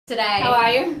today. How are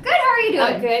you? Good, how are you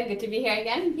doing? Oh, good. Good to be here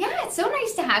again. Yeah, it's so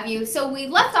nice to have you. So we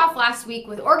left off last week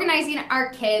with organizing our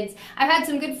kids. I've had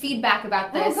some good feedback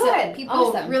about this. Oh, good. People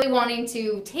Awesome. really wanting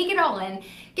to take it all in,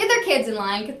 get their kids in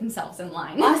line, get themselves in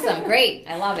line. Awesome. Great.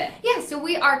 I love it. Yeah, so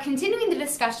we are continuing the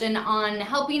discussion on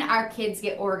helping our kids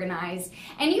get organized.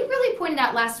 And you really pointed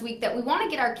out last week that we want to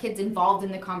get our kids involved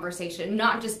in the conversation,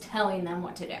 not just telling them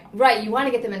what to do. Right. You want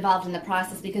to get them involved in the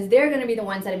process because they're going to be the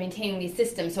ones that are maintaining these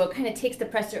systems. So it kind of takes the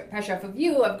pressure off of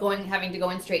you of having to go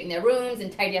and straighten their rooms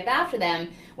and tidy up after them.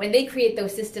 When they create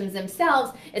those systems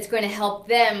themselves, it's going to help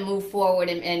them move forward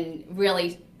and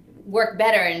really work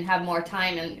better and have more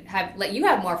time and let you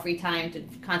have more free time to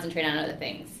concentrate on other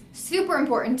things. Super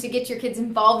important to get your kids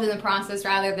involved in the process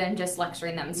rather than just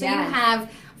lecturing them. So Yes. you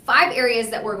have 5 areas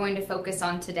that we're going to focus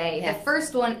on today. Yes. The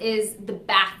first one is the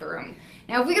bathroom.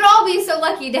 Now, if we could all be so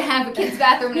lucky to have a kid's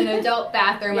bathroom and an adult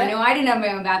bathroom. Yeah. I know I didn't have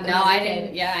my own bathroom. No, as a I kid.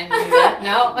 didn't. Yeah, I knew that.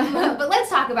 No. But let's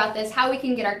talk about this, how we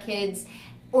can get our kids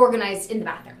organized in the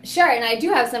bathroom. Sure, and I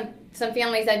do have some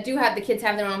families that do have the kids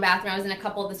have their own bathroom. I was in a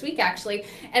couple this week actually,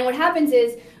 and what happens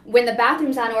is when the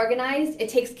bathroom's unorganized, it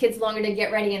takes kids longer to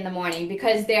get ready in the morning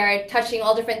because they're touching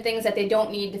all different things that they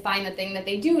don't need to find the thing that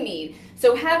they do need.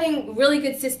 So having really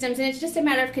good systems, and it's just a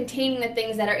matter of containing the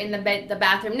things that are in the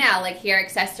bathroom now, like hair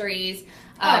accessories,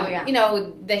 you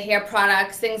know, the hair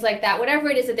products, things like that, whatever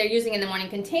it is that they're using in the morning,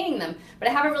 containing them. But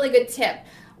I have a really good tip.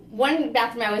 One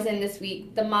bathroom I was in this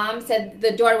week, the mom said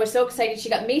the daughter was so excited she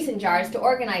got mason jars to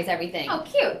organize everything. Oh,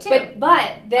 cute, too.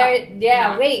 But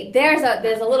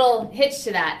there's a little hitch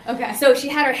to that. Okay. So she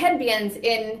had her headbands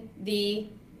in the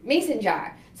mason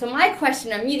jar. So my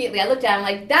question immediately, I looked at it, I'm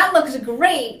like, that looks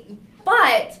great,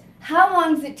 but how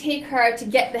long does it take her to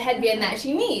get the headband that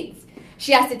she needs?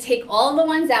 She has to take all the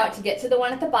ones out to get to the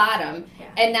one at the bottom,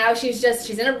 and now she's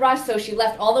in a rush, so she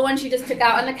left all the ones she just took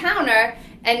out on the counter,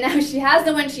 and now she has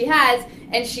the one she has,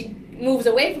 and she moves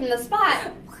away from the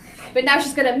spot, but now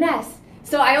she's got a mess.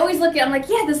 So I always look at it, I'm like,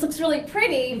 yeah, this looks really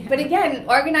pretty, but again,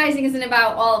 organizing isn't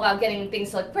all about getting things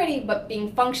to look pretty, but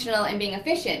being functional and being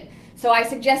efficient. So I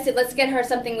suggested let's get her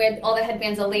something where all the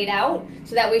headbands are laid out,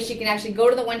 so that way she can actually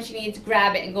go to the one she needs,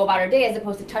 grab it, and go about her day, as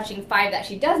opposed to touching 5 that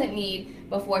she doesn't need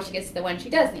before she gets to the one she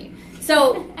does need.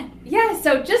 So, yeah,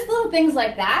 so just little things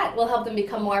like that will help them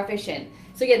become more efficient.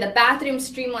 So yeah, the bathroom,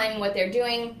 streamlining what they're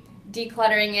doing,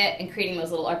 decluttering it, and creating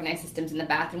those little organized systems in the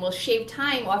bathroom will shave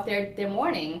time off their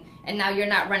morning, and now you're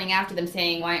not running after them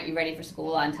saying, why aren't you ready for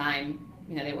school on time?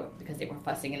 You know, because they were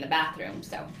fussing in the bathroom,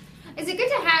 so. Is it good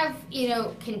to have, you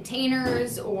know,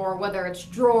 containers, or whether it's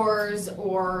drawers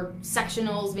or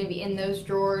sectionals maybe in those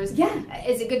drawers? Yeah.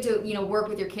 Is it good to, you know, work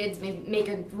with your kids, maybe make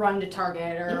a run to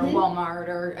Target or a Walmart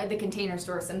or at the Container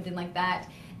Store, something like that,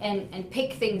 and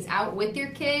pick things out with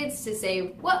your kids to say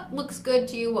what looks good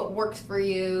to you, what works for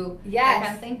you, that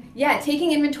kind of thing? Yeah,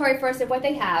 taking inventory first of what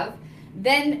they have,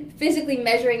 then physically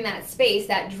measuring that space,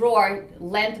 that drawer,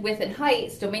 length, width, and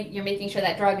height, so you're making sure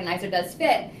that drawer organizer does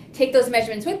fit. Take those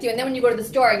measurements with you, and then when you go to the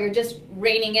store, you're just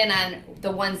reining in on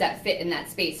the ones that fit in that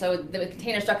space. So the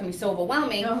container store can be so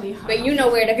overwhelming, but you know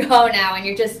where to go now, and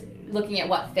you're just looking at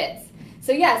what fits.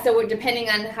 So yeah, so depending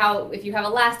on if you have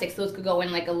elastics, those could go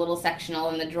in like a little sectional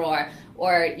in the drawer,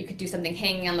 or you could do something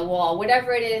hanging on the wall.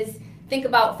 Whatever it is, think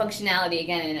about functionality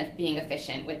again and being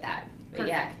efficient with that. But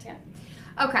yeah.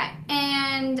 Okay,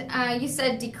 and you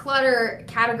said declutter,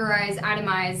 categorize,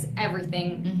 itemize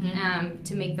everything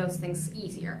to make those things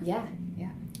easier. Yeah.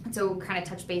 So we'll kind of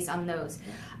touch base on those.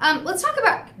 Let's talk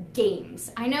about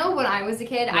games. I know when I was a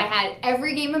kid, I had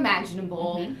every game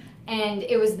imaginable, and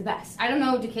it was the best. I don't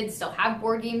know, do kids still have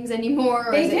board games anymore?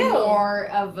 Or is it more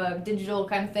of a digital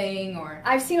kind of thing? Or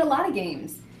I've seen a lot of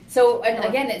games. So, and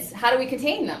again, it's how do we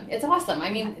contain them? It's awesome. I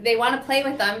mean, they want to play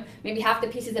with them. Maybe half the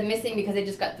pieces are missing because they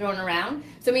just got thrown around.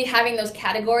 So me having those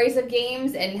categories of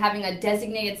games and having a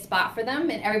designated spot for them,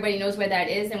 and everybody knows where that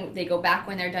is, and they go back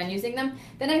when they're done using them,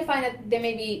 then I find that there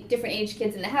may be different age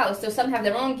kids in the house. So some have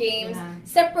their own games.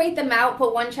 Separate them out,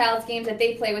 put one child's games that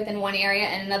they play with in one area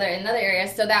and another in another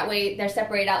area, so that way they're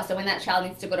separated out. So when that child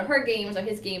needs to go to her games or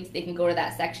his games, they can go to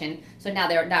that section. So now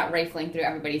they're not rifling through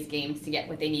everybody's games to get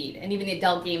what they need. And even the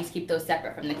adult games, keep those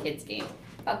separate from the kids' games.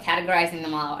 About categorizing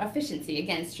them all. Efficiency,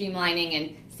 again, streamlining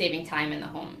and saving time in the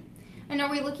home. And are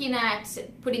we looking at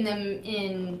putting them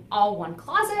in all one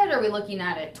closet? Are we looking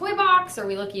at a toy box? Are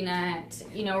we looking at,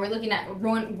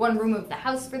 one room of the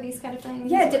house for these kind of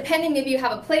things? Yeah, depending, maybe you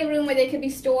have a playroom where they could be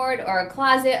stored, or a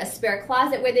closet, a spare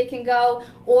closet where they can go,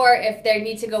 or if they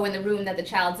need to go in the room that the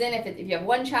child's in, if you have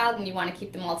one child and you want to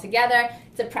keep them all together,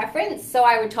 it's a preference. So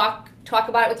I would talk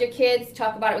about it with your kids,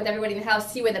 talk about it with everybody in the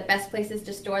house, see where the best place is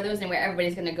to store those and where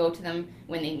everybody's going to go to them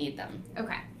when they need them.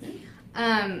 Okay.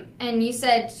 And you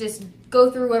said just go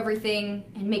through everything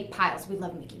and make piles. We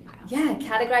love making piles. Yeah,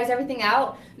 categorize everything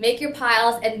out, make your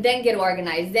piles, and then get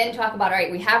organized. Then talk about, all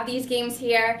right, we have these games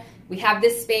here, we have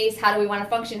this space, how do we want to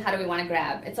function, how do we want to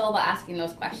grab? It's all about asking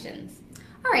those questions.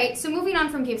 All right, so moving on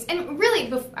from games, and really,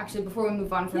 before we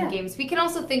move on from games, we can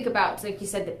also think about, like you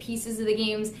said, the pieces of the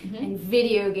games and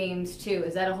video games too.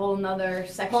 Is that a whole nother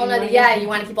section? Yeah, you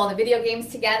want to keep all the video games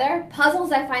together.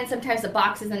 Puzzles, I find sometimes the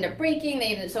boxes end up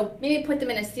breaking. So maybe put them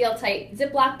in a seal-tight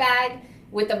Ziploc bag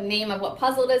with the name of what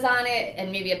puzzle it is on it,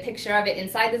 and maybe a picture of it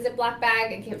inside the Ziploc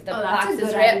bag, and keep the boxes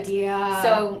that's a good ripped. idea.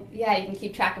 So yeah, you can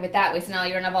keep track of it that way. So now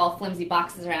you don't have all flimsy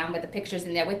boxes around with the pictures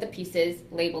in there with the pieces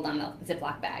labeled on the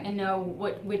Ziploc bag. And know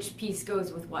which piece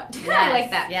goes with what. Yes, I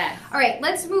like that. Yes. All right,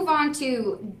 let's move on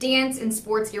to dance and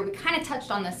sports here. We kind of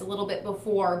touched on this a little bit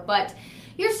before, but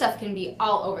your stuff can be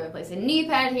all over the place. A knee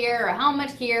pad here, a helmet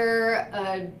here,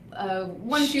 a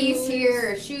one piece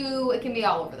here, a shoe. It can be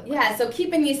all over the place. Yeah, so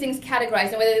keeping these things categorized,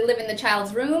 and whether they live in the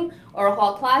child's room or a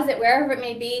hall closet, wherever it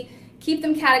may be, keep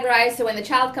them categorized so when the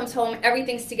child comes home,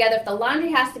 everything's together. If the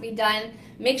laundry has to be done,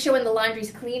 make sure when the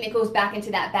laundry's clean, it goes back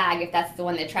into that bag if that's the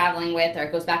one they're traveling with, or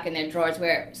it goes back in their drawers.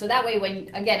 So that way,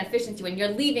 efficiency, when you're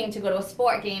leaving to go to a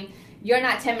sport game, you're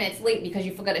not 10 minutes late because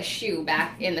you forgot a shoe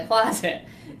back in the closet.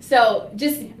 So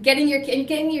just getting your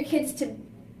kids to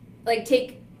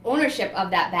take ownership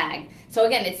of that bag. So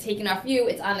again, it's taken off you,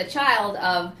 it's on the child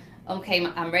of, okay,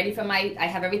 I'm ready for I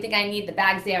have everything I need, the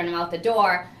bag's there and I'm out the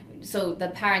door. So the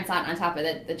parents aren't on top of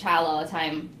the child all the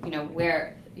time,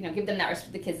 give them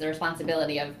the kids the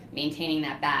responsibility of maintaining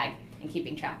that bag and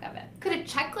keeping track of it. Could a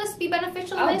checklist be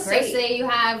beneficial in this? Great. So say you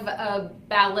have a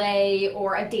ballet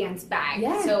or a dance bag.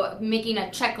 Yeah. So making a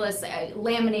checklist, a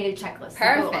laminated checklist.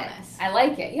 Perfect. I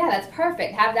like it. Yeah, that's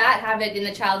perfect. Have it in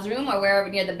the child's room or wherever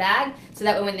near the bag, so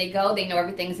that way when they go, they know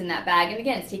everything's in that bag. And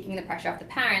again, it's taking the pressure off the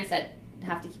parents that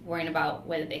have to keep worrying about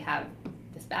whether they have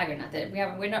this bag or not.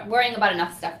 We're not worrying about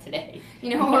enough stuff today.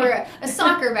 Or a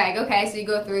soccer bag. Okay, so you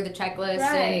go through the checklist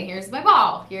and here's my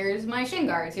ball, here's my shin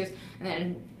guards,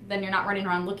 and then you're not running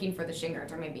around looking for the shin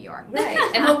guards, or maybe you are. Right.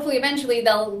 And hopefully eventually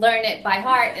they'll learn it by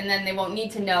heart, and then they won't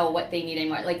need to know what they need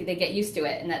anymore. Like, they get used to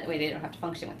it, and that way they don't have to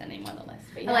function with it anymore on the list.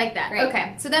 But I like that. Great.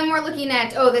 Okay, so then we're looking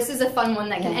at, this is a fun one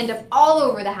that can end up all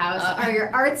over the house, are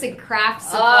your arts and crafts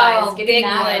supplies. Big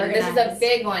one. This is a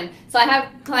big one. So I have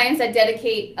clients that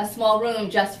dedicate a small room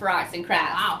just for arts and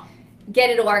crafts. Wow. Get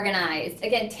it organized.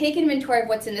 Again, take inventory of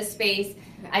what's in the space.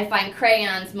 I find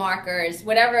crayons, markers,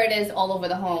 whatever it is all over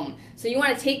the home. So you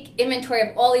want to take inventory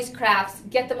of all these crafts,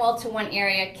 get them all to one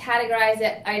area, categorize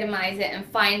it, itemize it, and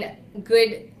find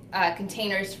good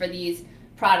containers for these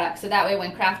products. So that way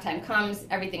when craft time comes,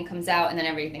 everything comes out and then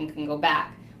everything can go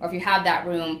back. Or if you have that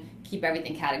room, keep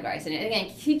everything categorized. And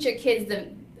again, teach your kids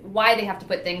why they have to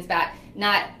put things back.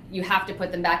 Not you have to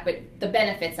put them back, but the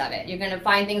benefits of it. You're going to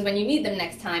find things when you need them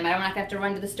next time. I'm not going to have to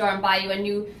run to the store and buy you a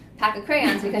new pack of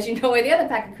crayons because you know where the other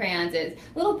pack of crayons is.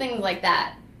 Little things like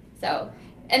that. So,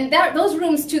 and those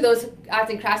rooms too, those arts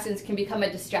and crafts rooms can become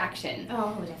a distraction.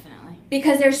 Oh, definitely.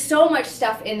 Because there's so much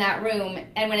stuff in that room,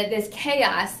 and when there's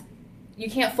chaos, you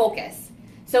can't focus.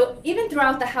 So even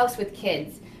throughout the house with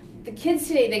kids, the kids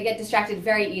today, they get distracted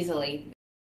very easily.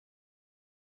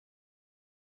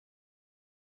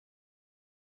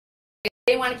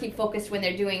 They want to keep focused when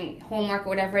they're doing homework or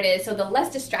whatever it is. So the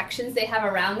less distractions they have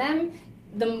around them,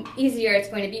 the easier it's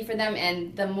going to be for them,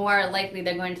 and the more likely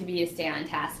they're going to be to stay on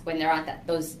task when they're on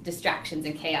those distractions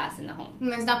and chaos in the home. And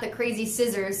there's not the crazy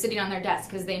scissors sitting on their desk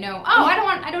because they know,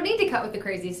 I don't need to cut with the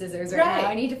crazy scissors right now.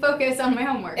 I need to focus on my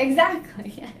homework.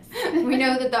 Exactly. Yes. We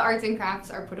know that the arts and crafts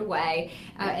are put away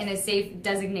in a safe,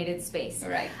 designated space.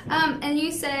 Right. And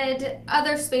you said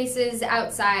other spaces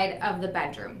outside of the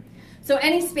bedroom. So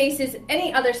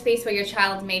any other space where your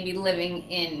child may be living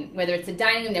in, whether it's a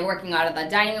dining room, they're working out of the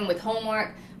dining room with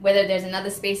homework, whether there's another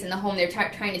space in the home they're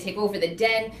trying to take over the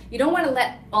den, you don't want to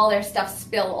let all their stuff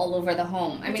spill all over the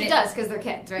home. Which it does because they're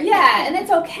kids, right? Yeah, and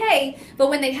it's okay, but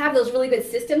when they have those really good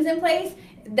systems in place,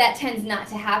 that tends not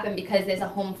to happen because there's a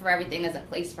home for everything, there's a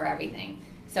place for everything.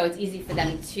 So it's easy for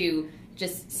them to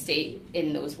just stay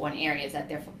in those one areas that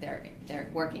they're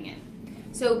working in.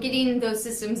 So getting those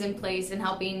systems in place and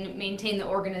helping maintain the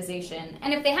organization.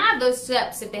 And if they have those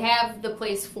steps, if they have the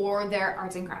place for their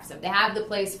arts and crafts, if they have the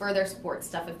place for their sports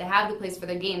stuff, if they have the place for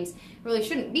their games, it really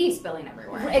shouldn't be spilling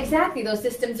everywhere. Exactly. Those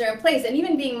systems are in place. And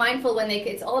even being mindful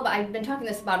it's all about, I've been talking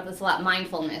about this a lot,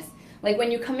 mindfulness. Like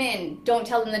when you come in, don't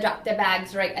tell them to drop their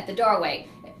bags right at the doorway.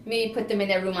 maybe put them in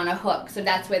their room on a hook, so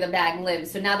that's where the bag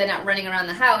lives. So now they're not running around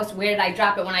the house. Where did I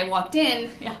drop it when I walked in?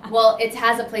 Yeah. Well, it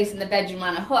has a place in the bedroom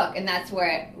on a hook, and that's where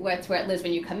it lives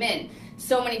when you come in.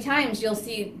 So many times you'll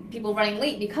see people running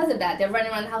late because of that. They're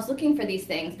running around the house looking for these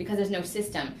things because there's no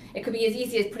system. It could be as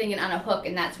easy as putting it on a hook,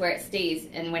 and that's where it stays,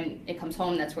 and when it comes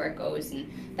home, that's where it goes,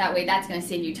 and that way that's going to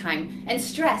save you time. And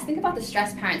stress. Think about the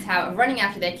stress parents have of running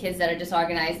after their kids that are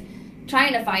disorganized,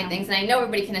 trying to find things. And I know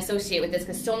everybody can associate with this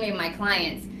because so many of my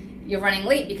clients, you're running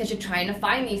late because you're trying to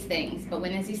find these things. But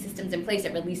when there's these systems in place,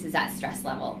 it releases that stress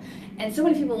level. And so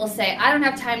many people will say, I don't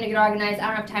have time to get organized. I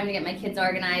don't have time to get my kids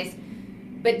organized.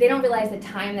 But they don't realize the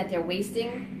time that they're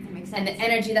wasting and the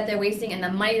energy that they're wasting and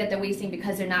the money that they're wasting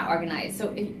because they're not organized.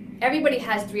 So if everybody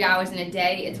has 3 hours in a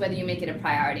day. It's whether you make it a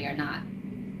priority or not.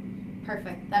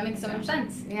 Perfect. That makes so much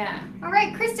sense. Yeah. All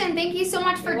right, Kristin, thank you so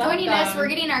much for You're joining us. welcome. We're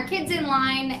getting our kids in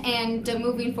line and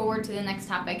moving forward to the next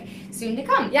topic soon to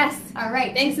come. Yes. All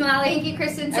right. Thanks, Molly. Thank you,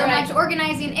 Kristin, so All right. much.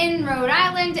 Organizing in Rhode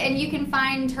Island, and you can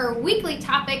find her weekly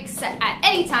topics at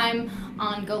any time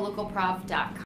on golocalprof.com.